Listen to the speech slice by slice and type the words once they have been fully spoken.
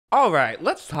Alright,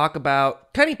 let's talk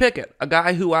about Kenny Pickett, a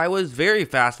guy who I was very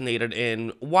fascinated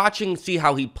in watching, see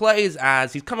how he plays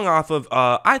as he's coming off of,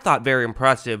 I thought, very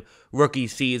impressive rookie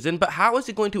season, but how is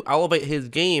he going to elevate his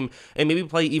game and maybe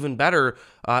play even better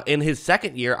in his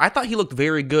second year? I thought he looked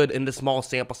very good in the small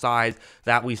sample size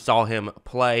that we saw him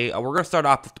play. We're going to start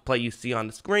off with the play you see on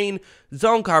the screen.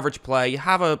 Zone coverage play. You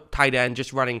have a tight end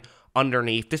just running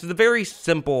underneath. This is a very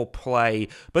simple play,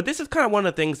 but this is kind of one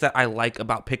of the things that I like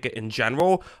about Pickett in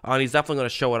general, and he's definitely going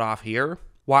to show it off here.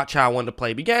 Watch how when the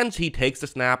play begins, he takes the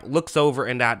snap, looks over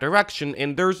in that direction,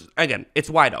 and there's, again, it's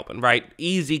wide open, right?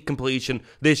 Easy completion.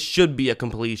 This should be a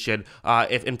completion.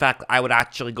 If, in fact, I would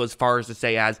actually go as far as to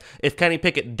say if Kenny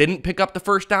Pickett didn't pick up the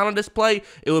first down on this play,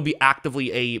 it would be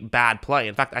actively a bad play.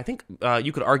 In fact, I think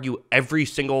you could argue every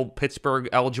single Pittsburgh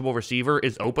eligible receiver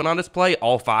is open on this play.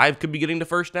 All five could be getting the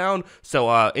first down.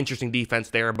 So interesting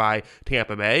defense there by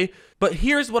Tampa Bay. But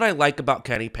here's what I like about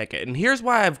Kenny Pickett, and here's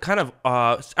why I've kind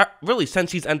of, really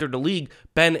since he's entered the league,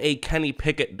 been a Kenny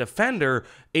Pickett defender,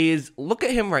 is look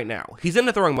at him right now. He's in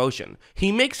the throwing motion.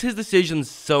 He makes his decisions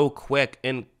so quick,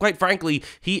 and quite frankly,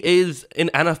 he is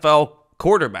an NFL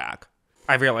quarterback.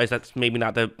 I realize that's maybe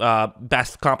not the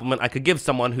best compliment I could give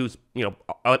someone who's, in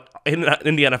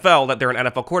the NFL, that they're an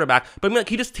NFL quarterback, but I mean,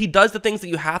 he does the things that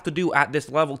you have to do at this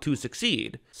level to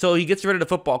succeed. So he gets rid of the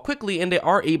football quickly, and they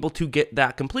are able to get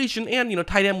that completion, and,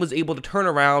 tight end was able to turn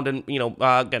around, and,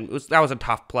 again, that was a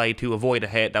tough play to avoid a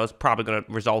hit. That was probably going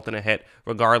to result in a hit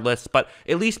regardless, but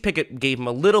at least Pickett gave him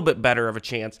a little bit better of a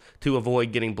chance to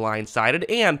avoid getting blindsided,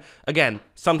 and, again,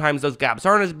 sometimes those gaps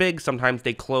aren't as big, sometimes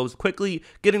they close quickly.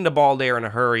 Getting the ball there in a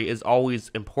hurry is always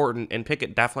important, and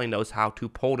Pickett definitely knows how to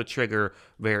pull the trigger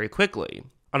very quickly.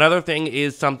 Another thing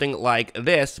is something like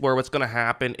this, where what's going to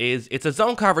happen is it's a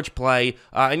zone coverage play,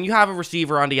 and you have a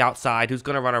receiver on the outside who's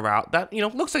going to run a route that,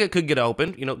 looks like it could get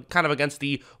open, kind of against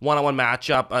the one-on-one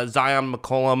matchup. Zion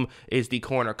McCollum is the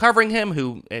corner covering him,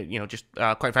 who,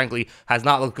 quite frankly, has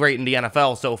not looked great in the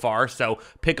NFL so far, so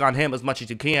pick on him as much as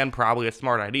you can. Probably a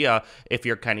smart idea if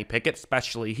you're Kenny Pickett,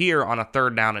 especially here on a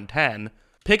 3rd down and 10.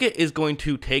 Pickett is going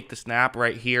to take the snap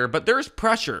right here, but there's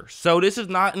pressure, so this is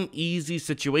not an easy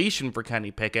situation for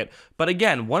Kenny Pickett. But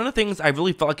again, one of the things I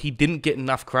really felt like he didn't get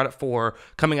enough credit for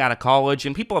coming out of college,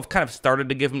 and people have kind of started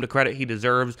to give him the credit he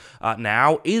deserves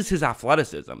now, is his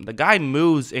athleticism. The guy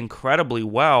moves incredibly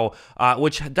well,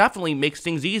 which definitely makes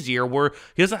things easier, where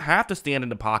he doesn't have to stand in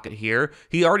the pocket here.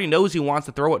 He already knows he wants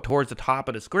to throw it towards the top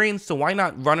of the screen, so why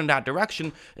not run in that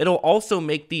direction? It'll also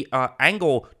make the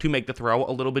angle to make the throw a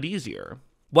little bit easier.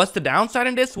 What's the downside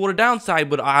in this? Well, the downside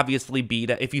would obviously be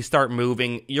that if you start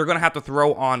moving, you're going to have to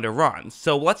throw on to run.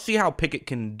 So let's see how well Pickett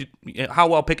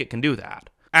can do that.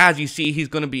 As you see, he's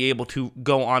going to be able to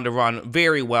go on to run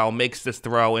very well, makes this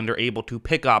throw, and they're able to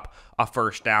pick up a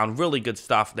first down. Really good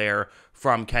stuff there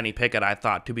from Kenny Pickett, I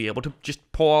thought, to be able to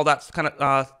just pull all that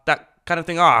kind of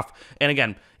thing off. And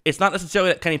again, it's not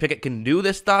necessarily that Kenny Pickett can do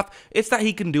this stuff, it's that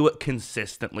he can do it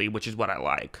consistently, which is what I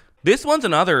like. This one's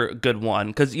another good one,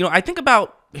 because, I think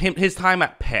about his time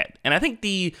at Pitt, and I think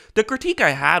the critique I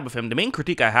had with him, the main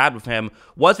critique I had with him,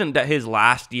 wasn't that his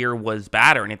last year was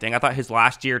bad or anything. I thought his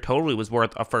last year totally was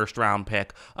worth a first-round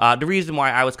pick. The reason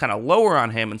why I was kind of lower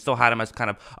on him and still had him as kind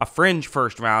of a fringe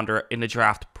first-rounder in the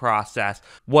draft process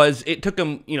was it took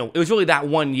him, it was really that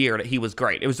 1 year that he was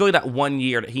great. It was really that 1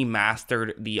 year that he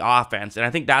mastered the offense, and I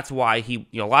think that's why he,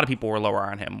 a lot of people were lower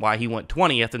on him, why he went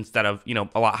 20th instead of,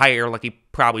 a lot higher like he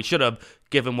probably should have,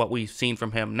 given what we've seen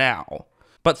from him now.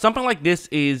 But something like this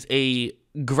is a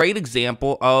great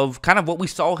example of kind of what we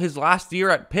saw his last year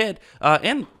at Pitt,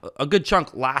 and a good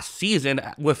chunk last season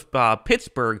with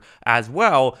Pittsburgh as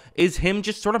well, is him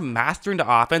just sort of mastering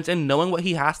the offense and knowing what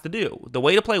he has to do. The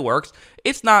way the play works,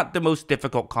 it's not the most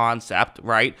difficult concept,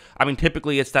 right? I mean,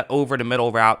 typically it's that over the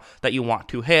middle route that you want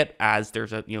to hit, as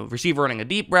there's a receiver running a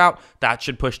deep route that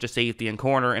should push to safety and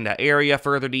corner in that area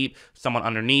further deep. Someone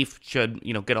underneath should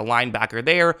get a linebacker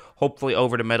there. Hopefully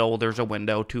over the middle there's a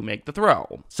window to make the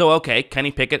throw. So okay,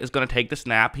 Kenny Pickett is going to take the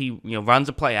snap. He runs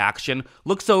a play action,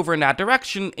 looks over in that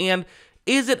direction, and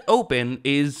is it open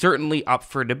is certainly up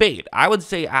for debate. I would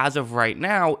say as of right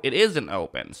now, it isn't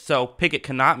open. So Pickett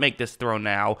cannot make this throw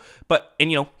now,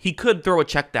 and he could throw a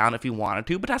check down if he wanted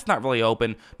to, but that's not really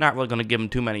open, not really going to give him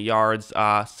too many yards.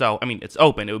 So, I mean, it's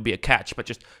open, it would be a catch, but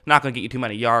just not going to get you too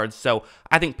many yards. So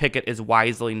I think Pickett is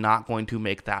wisely not going to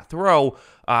make that throw,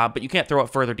 but you can't throw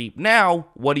it further deep now.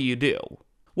 What do you do?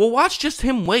 Well, watch just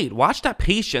him wait. Watch that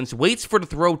patience, waits for the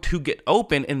throw to get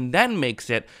open, and then makes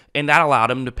it. and that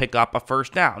allowed him to pick up a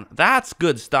first down. That's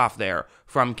good stuff there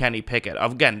from Kenny Pickett.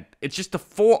 Again, it's just a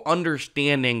full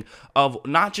understanding of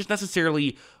not just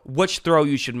necessarily which throw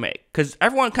you should make, because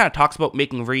everyone kind of talks about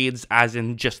making reads as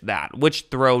in just that. Which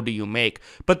throw do you make?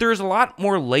 But there's a lot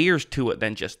more layers to it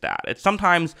than just that. It's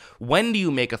sometimes when do you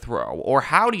make a throw, or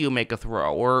how do you make a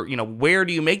throw, or where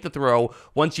do you make the throw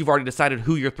once you've already decided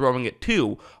who you're throwing it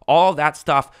to. All of that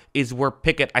stuff is where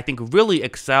Pickett, I think, really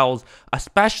excels,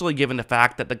 especially given the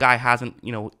fact that the guy hasn't,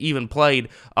 even played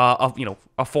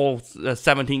a full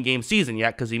 17-game season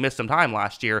yet, because he missed some time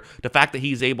last year. The fact that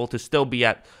he's able to still be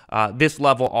at this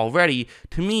level already,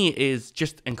 to me, is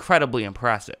just incredibly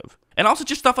impressive. And also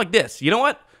just stuff like this. You know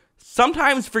what?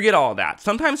 Sometimes forget all that.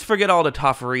 Sometimes forget all the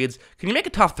tough reads. Can you make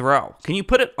a tough throw? Can you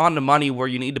put it on the money where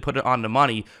you need to put it on the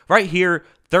money? Right here,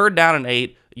 3rd down and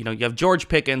 8. You have George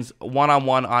Pickens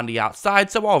one-on-one on the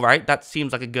outside. So, all right, that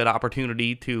seems like a good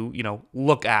opportunity to,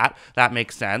 look at. That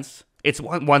makes sense. It's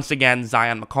once again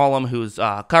Zion McCollum who's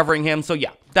covering him. So,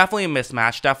 yeah, definitely a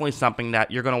mismatch. Definitely something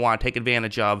that you're going to want to take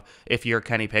advantage of if you're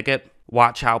Kenny Pickett.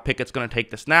 Watch how Pickett's going to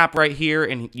take the snap right here,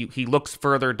 and he looks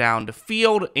further down the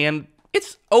field, and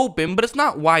it's open, but it's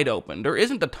not wide open. There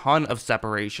isn't a ton of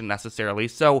separation necessarily.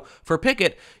 So for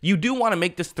Pickett, you do want to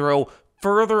make this throw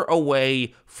further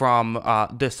away from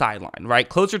the sideline, right?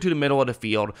 Closer to the middle of the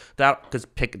field, because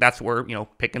that's where,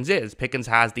 Pickens is. Pickens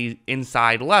has the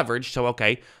inside leverage, so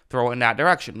okay, throw it in that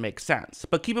direction. Makes sense.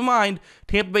 But keep in mind,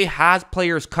 Tampa Bay has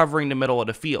players covering the middle of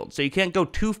the field, so you can't go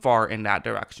too far in that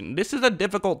direction. This is a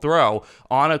difficult throw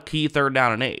on a key 3rd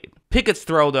down and 8. Pickett's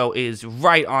throw, though, is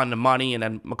right on the money, and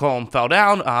then McCollum fell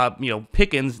down.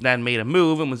 Pickens then made a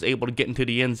move and was able to get into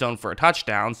the end zone for a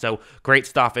touchdown, so great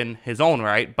stuff in his own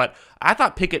right. But I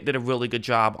thought Pickett did a really good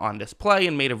job on this play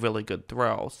and made a really good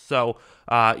throw. So,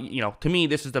 to me,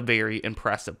 this is a very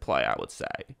impressive play, I would say.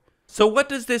 So what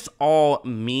does this all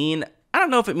mean? I don't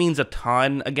know if it means a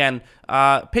ton. Again,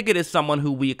 Pickett is someone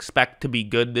who we expect to be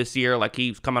good this year. Like,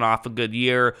 he's coming off a good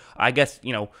year. I guess,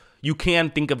 you can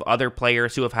think of other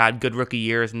players who have had good rookie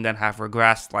years and then have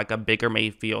regressed, like a Baker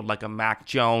Mayfield, like a Mac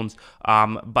Jones.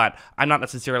 But I'm not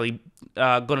necessarily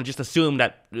going to just assume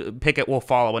that Pickett will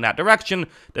follow in that direction.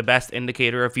 The best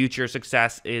indicator of future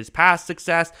success is past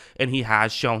success, and he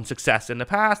has shown success in the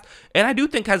past. And I do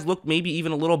think has looked maybe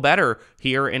even a little better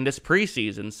here in this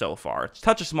preseason so far. It's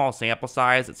such a small sample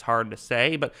size, it's hard to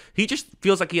say, but he just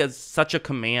feels like he has such a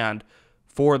command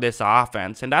for this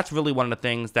offense, and that's really one of the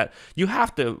things that you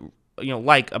have to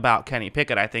like about Kenny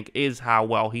Pickett, I think, is how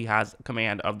well he has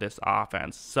command of this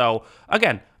offense. So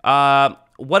again,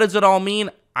 what does it all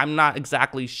mean? I'm not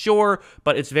exactly sure,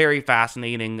 but it's very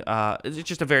fascinating. It's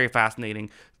just a very fascinating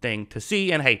thing to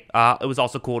see. And hey, it was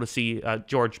also cool to see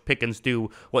George Pickens do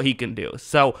what he can do.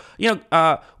 So,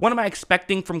 what am I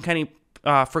expecting from Kenny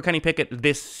Pickett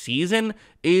this season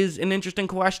is an interesting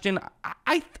question.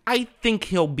 I think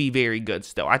he'll be very good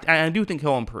still. I do think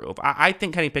he'll improve. I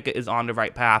think Kenny Pickett is on the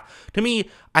right path. To me,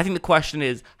 I think the question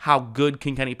is, how good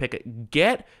can Kenny Pickett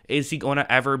get? Is he going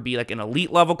to ever be like an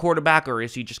elite level quarterback, or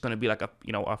is he just going to be like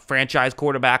a franchise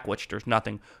quarterback, which there's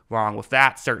nothing wrong with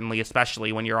that, certainly,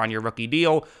 especially when you're on your rookie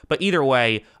deal. But either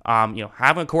way,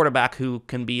 having a quarterback who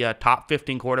can be a top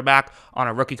 15 quarterback on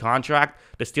a rookie contract,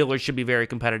 the Steelers should be very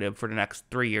competitive for the next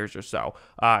 3 years or so.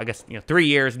 I guess, 3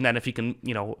 years, and then if he can,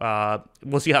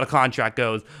 we'll see how the contract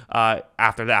goes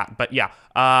after that. But yeah,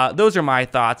 those are my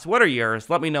thoughts. What are yours?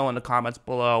 Let me know in the comments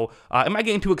below. Am I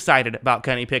getting too excited about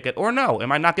Kenny Pickett, or no?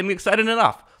 Am I not getting excited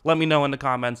enough? Let me know in the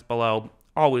comments below.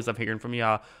 Always love hearing from you.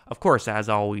 Of course, as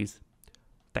always,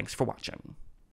 thanks for watching.